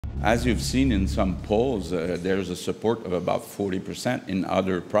As you've seen in some polls, there's a support of about 40% in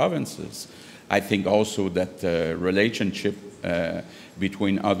other provinces. I think also that the relationship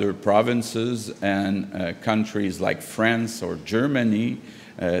between other provinces and countries like France or Germany,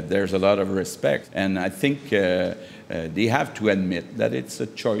 there's a lot of respect. And I think they have to admit that it's a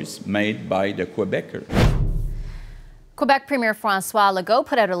choice made by the Quebecers. Quebec Premier François Legault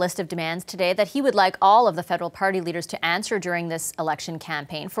put out a list of demands today that he would like all of the federal party leaders to answer during this election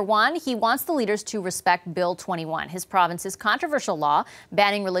campaign. For one, he wants the leaders to respect Bill 21, his province's controversial law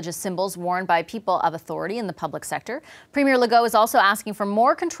banning religious symbols worn by people of authority in the public sector. Premier Legault is also asking for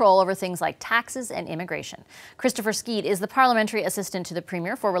more control over things like taxes and immigration. Christopher Skeed is the parliamentary assistant to the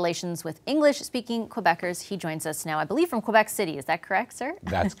Premier for relations with English-speaking Quebecers. He joins us now, I believe, from Quebec City. Is that correct, sir?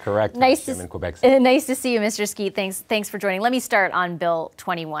 That's correct. Nice in Quebec City. Nice to see you, Mr. Skeed. Thanks for joining. Let me start on Bill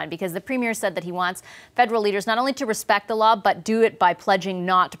 21, because the Premier said that he wants federal leaders not only to respect the law, but do it by pledging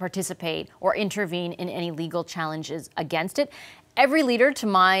not to participate or intervene in any legal challenges against it. Every leader, to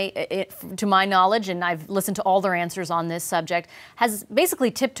my knowledge, and I've listened to all their answers on this subject, has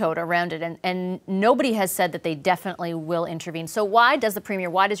basically tiptoed around it, and nobody has said that they definitely will intervene. So why does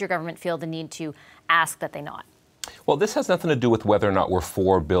your government feel the need to ask that they not? Well, this has nothing to do with whether or not we're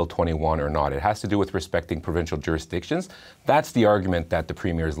for Bill 21 or not. It has to do with respecting provincial jurisdictions. That's the argument that the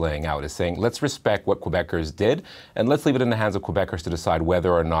Premier is laying out, is saying, let's respect what Quebecers did, and let's leave it in the hands of Quebecers to decide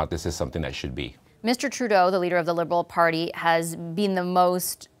whether or not this is something that should be. Mr. Trudeau, the leader of the Liberal Party, has been the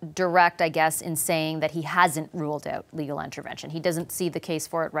most direct, I guess, in saying that he hasn't ruled out legal intervention. He doesn't see the case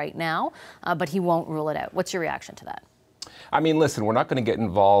for it right now, but he won't rule it out. What's your reaction to that? I mean, listen, we're not going to get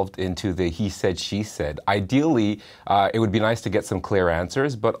involved into the he said, she said. Ideally, it would be nice to get some clear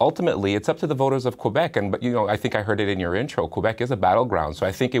answers, but ultimately it's up to the voters of Quebec. But you know, I think I heard it in your intro. Quebec is a battleground, so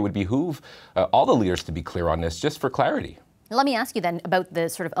I think it would behoove all the leaders to be clear on this, just for clarity. Let me ask you then about the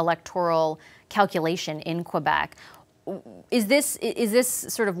sort of electoral calculation in Quebec. Is this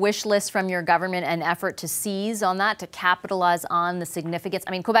sort of wish list from your government an effort to seize on that, to capitalize on the significance?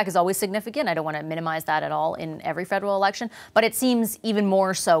 I mean, Quebec is always significant. I don't want to minimize that at all in every federal election, but it seems even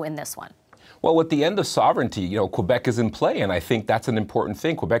more so in this one. Well, with the end of sovereignty, you know, Quebec is in play, and I think that's an important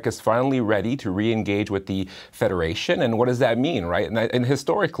thing. Quebec is finally ready to re-engage with the Federation, and what does that mean, right? And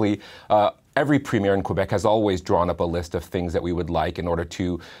historically, every premier in Quebec has always drawn up a list of things that we would like in order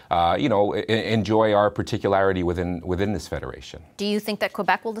to, you know, enjoy our particularity within this federation. Do you think that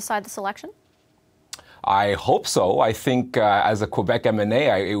Quebec will decide this election? I hope so. I think as a Quebec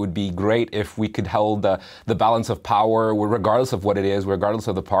MNA, it would be great if we could hold the balance of power, regardless of what it is, regardless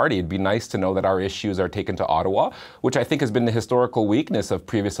of the party. It'd be nice to know that our issues are taken to Ottawa, which I think has been the historical weakness of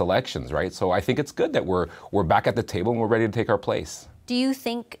previous elections, right? So I think it's good that we're back at the table and we're ready to take our place. Do you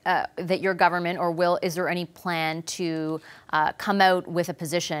think that your government, is there any plan to come out with a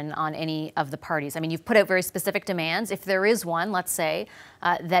position on any of the parties? I mean, you've put out very specific demands. If there is one, let's say,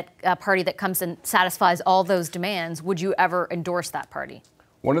 that a party that comes and satisfies all those demands, would you ever endorse that party?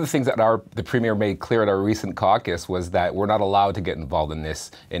 One of the things that the Premier made clear at our recent caucus was that we're not allowed to get involved in this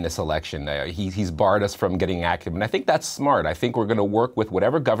election. He's barred us from getting active, and I think that's smart. I think we're going to work with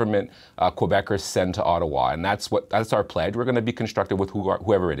whatever government Quebecers send to Ottawa, and that's our pledge. We're going to be constructive with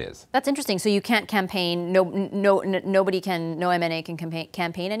whoever it is. That's interesting. So you can't campaign. No MNA can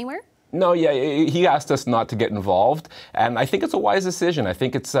campaign anywhere? No, yeah, he asked us not to get involved, and I think it's a wise decision. I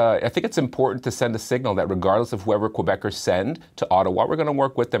think it's important to send a signal that regardless of whoever Quebecers send to Ottawa, we're going to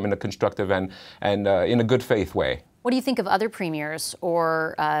work with them in a constructive and in a good faith way. What do you think of other premiers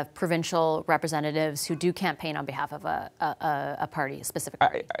or provincial representatives who do campaign on behalf of a party, a specific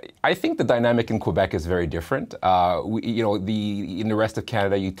party? I think the dynamic in Quebec is very different. In the rest of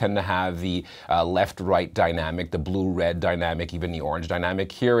Canada, you tend to have the left-right dynamic, the blue-red dynamic, even the orange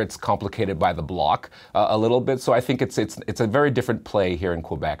dynamic. Here, it's complicated by the bloc a little bit. So I think it's a very different play here in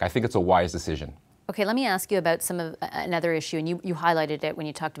Quebec. I think it's a wise decision. Okay, let me ask you about another issue, and you highlighted it when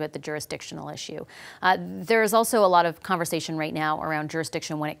you talked about the jurisdictional issue. There is also a lot of conversation right now around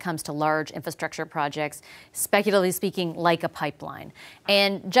jurisdiction when it comes to large infrastructure projects, speculatively speaking, like a pipeline.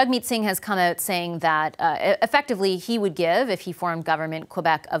 And Jagmeet Singh has come out saying that effectively he would give, if he formed government,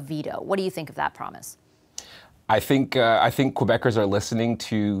 Quebec a veto. What do you think of that promise? I think Quebecers are listening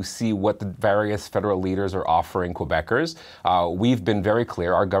to see what the various federal leaders are offering Quebecers. We've been very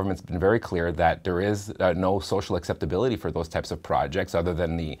clear, our government's been very clear that there is no social acceptability for those types of projects other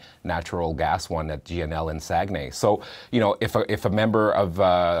than the natural gas one at GNL in Saguenay. So, you know, if a member of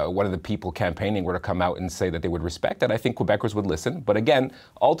one of the people campaigning were to come out and say that they would respect that, I think Quebecers would listen. But again,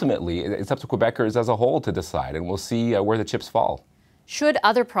 ultimately, it's up to Quebecers as a whole to decide, and we'll see where the chips fall. Should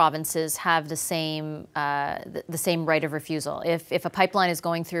other provinces have the same right of refusal? If a pipeline is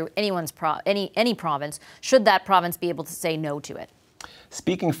going through any province, should that province be able to say no to it?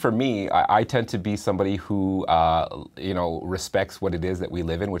 Speaking for me, I tend to be somebody who, respects what it is that we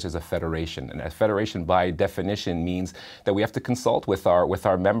live in, which is a federation. And a federation, by definition, means that we have to consult with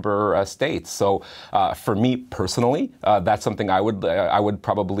our member states. So, for me personally, that's something I would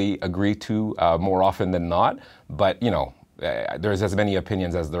probably agree to more often than not. But there's as many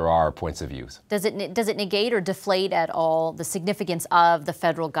opinions as there are points of views. Does it negate or deflate at all the significance of the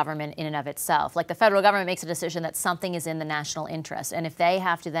federal government in and of itself? Like the federal government makes a decision that something is in the national interest, and if they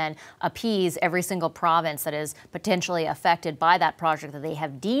have to then appease every single province that is potentially affected by that project that they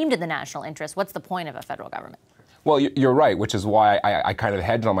have deemed in the national interest, what's the point of a federal government? Well, you're right, which is why I kind of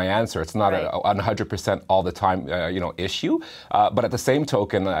hedged on my answer. It's not a 100% all the time, issue. But at the same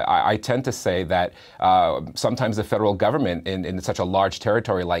token, I tend to say that sometimes the federal government in such a large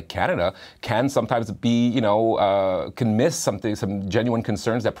territory like Canada can sometimes be, can miss some genuine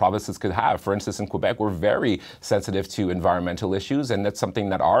concerns that provinces could have. For instance, in Quebec, we're very sensitive to environmental issues, and that's something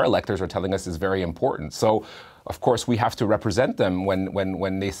that our electors are telling us is very important. So, of course, we have to represent them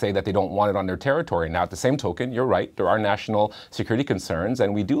when they say that they don't want it on their territory. Now, at the same token, you're right, there are national security concerns,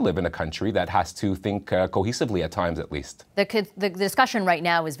 and we do live in a country that has to think cohesively at times, at least. The discussion right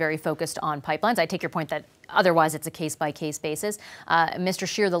now is very focused on pipelines. I take your point that otherwise it's a case-by-case basis. Mr.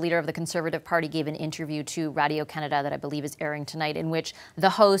 Scheer, the leader of the Conservative Party, gave an interview to Radio-Canada that I believe is airing tonight, in which the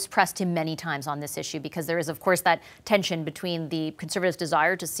host pressed him many times on this issue, because there is, of course, that tension between the Conservatives'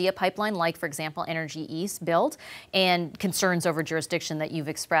 desire to see a pipeline, like, for example, Energy East built, and concerns over jurisdiction that you've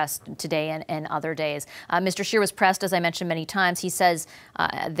expressed today and other days. Mr. Scheer was pressed, as I mentioned many times. He says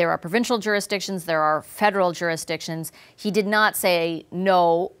there are provincial jurisdictions, there are federal jurisdictions. He did not say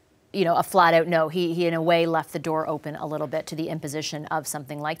no, a flat-out no. He, in a way, left the door open a little bit to the imposition of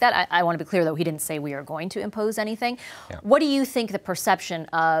something like that. I want to be clear, though, he didn't say we are going to impose anything. Yeah. What do you think the perception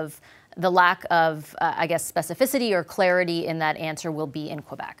of the lack of, specificity or clarity in that answer will be in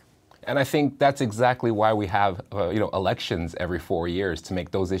Quebec? And I think that's exactly why we have, elections every 4 years, to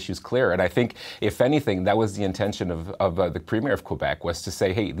make those issues clear. And I think, if anything, that was the intention of the Premier of Quebec, was to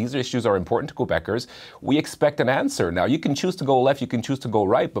say, hey, these issues are important to Quebecers. We expect an answer. Now, you can choose to go left, you can choose to go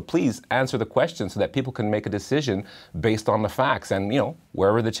right, but please answer the question so that people can make a decision based on the facts. And,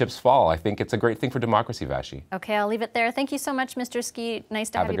 wherever the chips fall, I think it's a great thing for democracy, Vashi. Okay, I'll leave it there. Thank you so much, Mr. Skeet.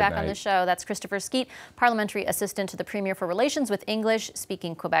 Nice to have you back on the show. That's Christopher Skeet, Parliamentary Assistant to the Premier for Relations with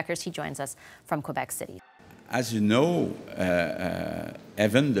English-speaking Quebecers. He joins us from Quebec City. As you know,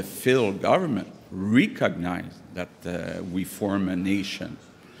 even the federal government recognized that we form a nation.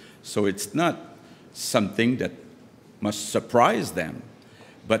 So it's not something that must surprise them,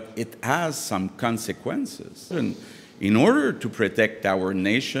 but it has some consequences. And in order to protect our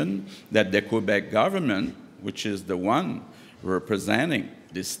nation, that the Quebec government, which is the one representing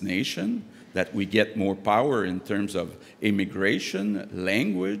this nation, that we get more power in terms of immigration,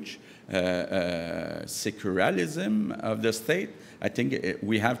 language, secularism of the state, I think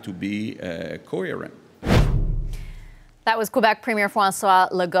we have to be coherent. That was Quebec Premier François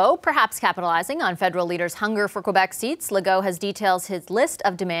Legault, perhaps capitalizing on federal leaders' hunger for Quebec seats. Legault has detailed his list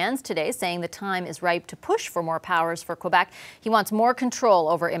of demands today, saying the time is ripe to push for more powers for Quebec. He wants more control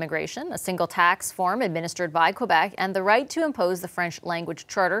over immigration, a single tax form administered by Quebec, and the right to impose the French language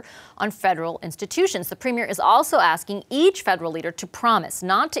charter on federal institutions. The Premier is also asking each federal leader to promise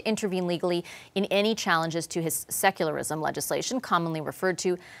not to intervene legally in any challenges to his secularism legislation, commonly referred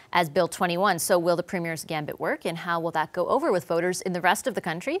to as Bill 21. So will the Premier's gambit work, and how will that go over with voters in the rest of the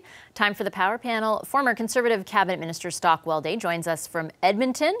country? Time for the Power Panel. Former Conservative Cabinet Minister Stockwell Day joins us from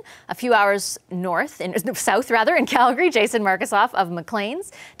Edmonton, a few hours south in Calgary. Jason Markusoff of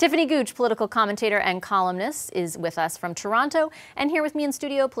Maclean's. Tiffany Gooch, political commentator and columnist, is with us from Toronto. And here with me in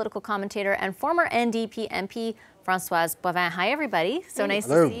studio, political commentator and former NDP MP Françoise Boivin. Hi, everybody. So nice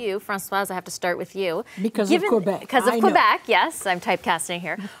to see you. Françoise, I have to start with you. Because of Quebec. Because of Quebec, yes. I'm typecasting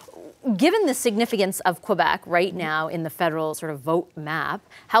here. Given the significance of Quebec right now in the federal sort of vote map,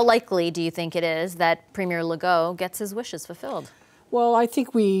 how likely do you think it is that Premier Legault gets his wishes fulfilled? Well, I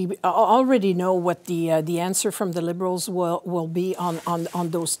think we already know what the answer from the Liberals will be on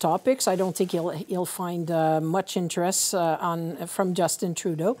those topics. I don't think he'll find much interest from Justin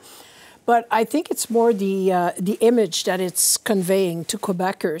Trudeau. But I think it's more the image that it's conveying to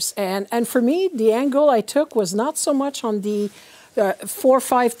Quebecers. And for me, the angle I took was not so much on the 4 or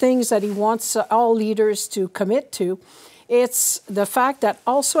 5 things that he wants all leaders to commit to. It's the fact that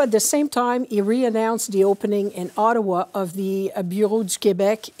also at the same time, he re-announced the opening in Ottawa of the Bureau du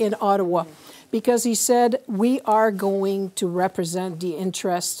Québec in Ottawa. because he said, we are going to represent the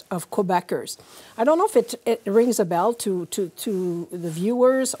interests of Quebecers. I don't know if it rings a bell to the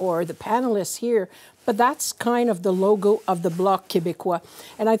viewers or the panelists here, but that's kind of the logo of the Bloc Québécois.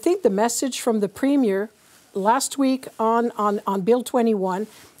 And I think the message from the Premier last week on Bill 21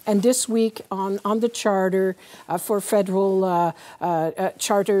 and this week on the charter for federal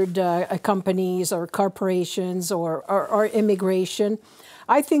chartered companies or corporations or immigration,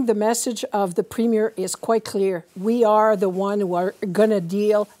 I think the message of the Premier is quite clear. We are the one who are going to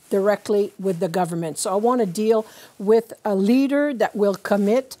deal directly with the government. So I want to deal with a leader that will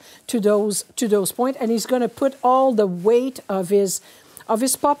commit to those points, and he's going to put all the weight of his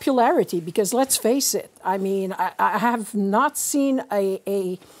popularity, because let's face it, I mean, I have not seen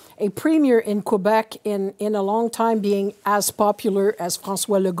a premier in Quebec in a long time being as popular as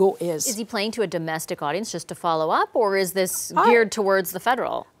François Legault is. Is he playing to a domestic audience, just to follow up, or is this geared towards the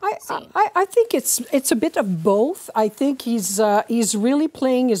federal scene? I think it's a bit of both. I think he's really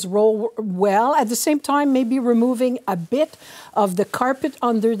playing his role well. At the same time, maybe removing a bit of the carpet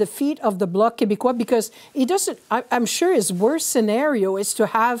under the feet of the Bloc Québécois, because he doesn't. I'm sure his worst scenario is to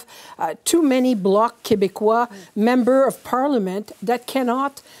have too many Bloc Québécois member of parliament that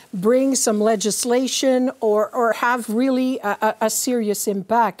cannot bring some legislation or have really a serious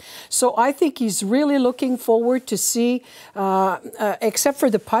impact. So I think he's really looking forward to see, except for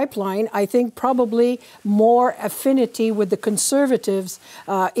the pipeline, I think probably more affinity with the Conservatives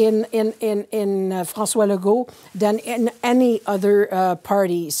in François Legault than in any other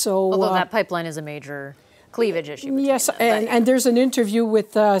party. So, although that pipeline is a major cleavage issue. Yes, and there's an interview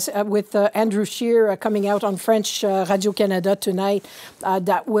with Andrew Scheer coming out on French Radio-Canada tonight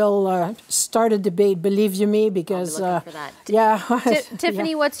that will start a debate, believe you me, because... I'll be looking for that. Yeah.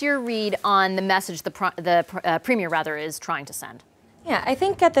 Tiffany, what's your read on the message the Premier, rather, is trying to send? Yeah, I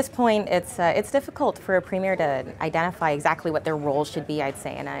think at this point it's difficult for a premier to identify exactly what their role should be. I'd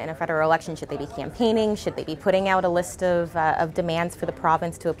say in a federal election, should they be campaigning? Should they be putting out a list of demands for the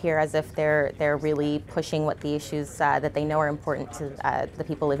province to appear as if they're really pushing what the issues that they know are important to the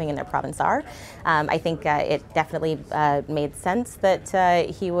people living in their province are? I think it definitely made sense that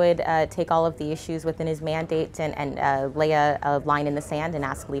he would take all of the issues within his mandate and lay a line in the sand and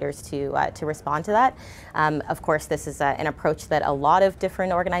ask leaders to respond to that. Of course, this is an approach that a lot of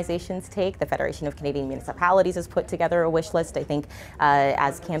different organizations take. The Federation of Canadian Municipalities has put together a wish list. I think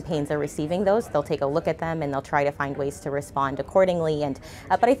as campaigns are receiving those, they'll take a look at them and they'll try to find ways to respond accordingly. And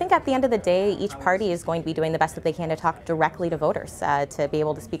but I think at the end of the day, each party is going to be doing the best that they can to talk directly to voters, to be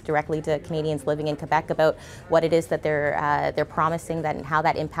able to speak directly to Canadians living in Quebec about what it is that they're promising that and how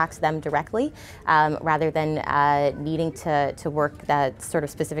that impacts them directly, rather than needing to work that sort of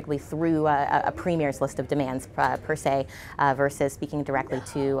specifically through a premier's list of demands per se, versus speaking directly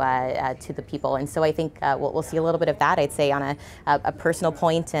to the people. And so I think we'll see a little bit of that, I'd say, on a personal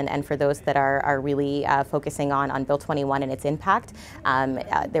point, and for those that are really focusing on Bill 21 and its impact.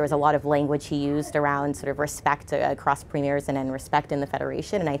 There was a lot of language he used around sort of respect across premiers and respect in the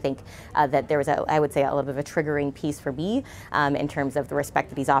Federation, and I think that there was, I would say, a little bit of a triggering piece for me in terms of the respect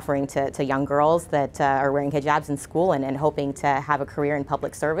that he's offering to young girls that are wearing hijabs in school and hoping to have a career in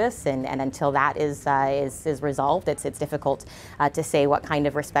public service, and until that is resolved, it's difficult to say what kind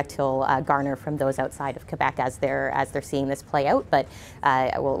of respect he'll garner from those outside of Quebec as they're seeing this play out. But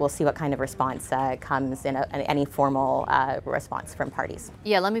we'll see what kind of response comes in any formal response from parties.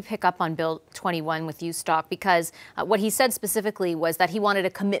 Yeah, let me pick up on Bill 21 with you, Stock, because what he said specifically was that he wanted a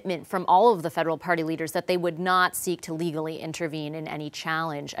commitment from all of the federal party leaders that they would not seek to legally intervene in any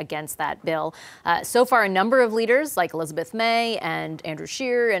challenge against that bill. So far, a number of leaders like Elizabeth May and Andrew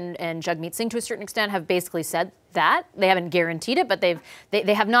Scheer and Jagmeet Singh to a certain extent have basically said that. They haven't guaranteed it, but they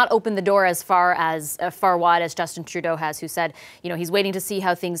have not opened the door as far wide as Justin Trudeau has, who said, you know, he's waiting to see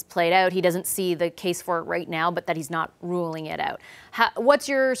how things played out. He doesn't see the case for it right now, but that he's not ruling it out. What's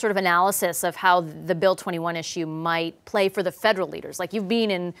your sort of analysis of how the Bill 21 issue might play for the federal leaders? Like, you've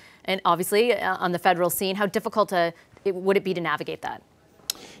been in obviously on the federal scene. How difficult would it be to navigate that?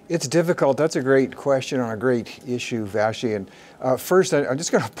 It's difficult. That's a great question on a great issue, Vashi. And first, I'm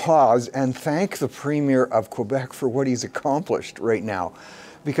just going to pause and thank the Premier of Quebec for what he's accomplished right now.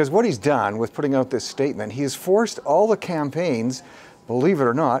 Because what he's done with putting out this statement, he has forced all the campaigns, believe it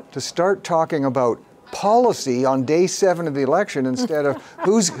or not, to start talking about policy on day 7 of the election instead of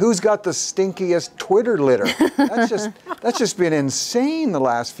who's got the stinkiest Twitter litter. That's just been insane the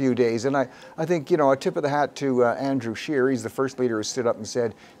last few days. And I think, you know, a tip of the hat to Andrew Scheer. He's the first leader who stood up and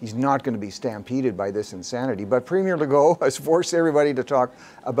said he's not going to be stampeded by this insanity. But Premier Legault has forced everybody to talk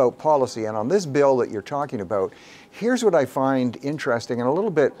about policy. And on this bill that you're talking about, here's what I find interesting and a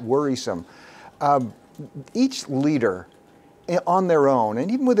little bit worrisome. each leader on their own,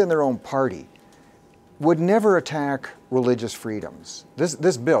 and even within their own party, would never attack religious freedoms.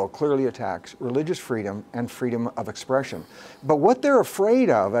 This bill clearly attacks religious freedom and freedom of expression. But what they're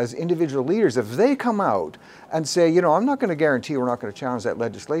afraid of as individual leaders, if they come out and say, you know, I'm not going to guarantee we're not going to challenge that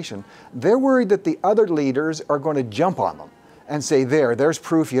legislation, they're worried that the other leaders are going to jump on them and say, there's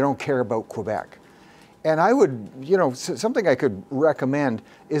proof you don't care about Quebec. And I would, you know, something I could recommend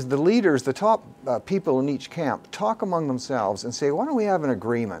is the leaders, the top people in each camp, talk among themselves and say, why don't we have an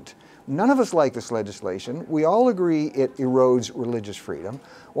agreement? None of us like this legislation. We all agree it erodes religious freedom.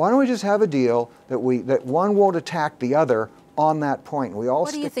 Why don't we just have a deal that one won't attack the other on that point? We all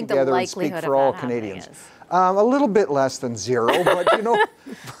stick together and speak for all Canadians. A little bit less than zero, but you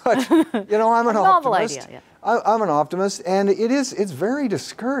know, I'm an optimist. Idea, yeah. I'm an optimist, and it's very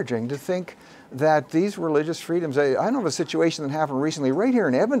discouraging to think that these religious freedoms. I know of a situation that happened recently right here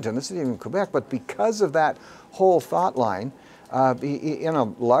in Edmonton. This isn't even Quebec, but because of that whole thought line. In a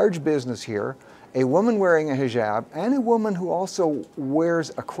large business here, a woman wearing a hijab and a woman who also wears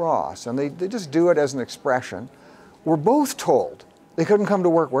a cross, and they just do it as an expression, were both told they couldn't come to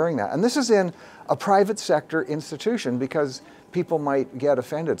work wearing that. And this is in a private sector institution because people might get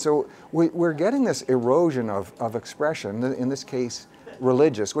offended. So we're getting this erosion of expression, in this case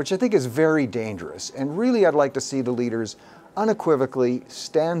religious, which I think is very dangerous. And really I'd like to see the leaders unequivocally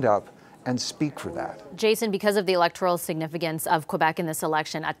stand up and speak for that. Jason, because of the electoral significance of Quebec in this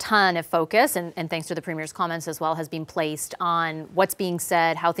election, a ton of focus, and thanks to the Premier's comments as well, has been placed on what's being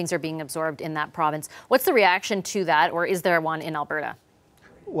said, how things are being absorbed in that province. What's the reaction to that, or is there one in Alberta?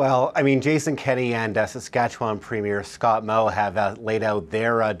 Well, I mean, Jason Kenney and Saskatchewan Premier Scott Moe have laid out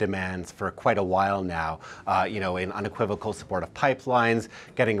their demands for quite a while now, in unequivocal support of pipelines,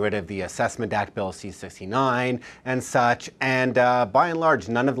 getting rid of the Assessment Act Bill C-69 and such. And by and large,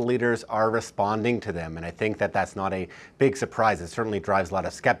 none of the leaders are responding to them. And I think that that's not a big surprise. It certainly drives a lot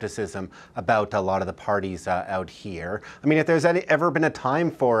of skepticism about a lot of the parties out here. I mean, if there's ever been a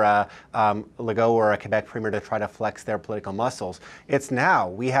time for Legault or a Quebec Premier to try to flex their political muscles, it's now.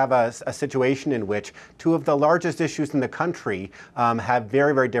 We have a situation in which two of the largest issues in the country have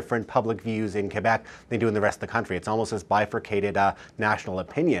very, very different public views in Quebec than they do in the rest of the country. It's almost this bifurcated national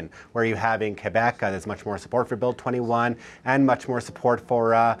opinion, where you have in Quebec there's much more support for Bill 21 and much more support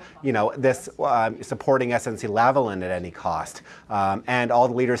for, this supporting SNC-Lavalin at any cost. And all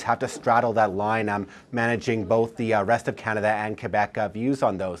the leaders have to straddle that line, managing both the rest of Canada and Quebec views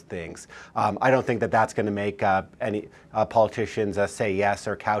on those things. I don't think that that's going to make any politicians say yes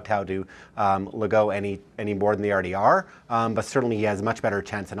or kowtow to Legault any more than they already are, but certainly he has a much better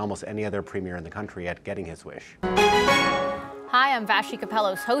chance than almost any other premier in the country at getting his wish. Hi, I'm Vashi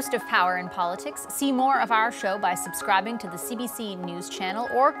Kapellos, host of Power in Politics. See more of our show by subscribing to the CBC News channel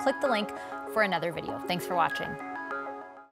or click the link for another video. Thanks for watching.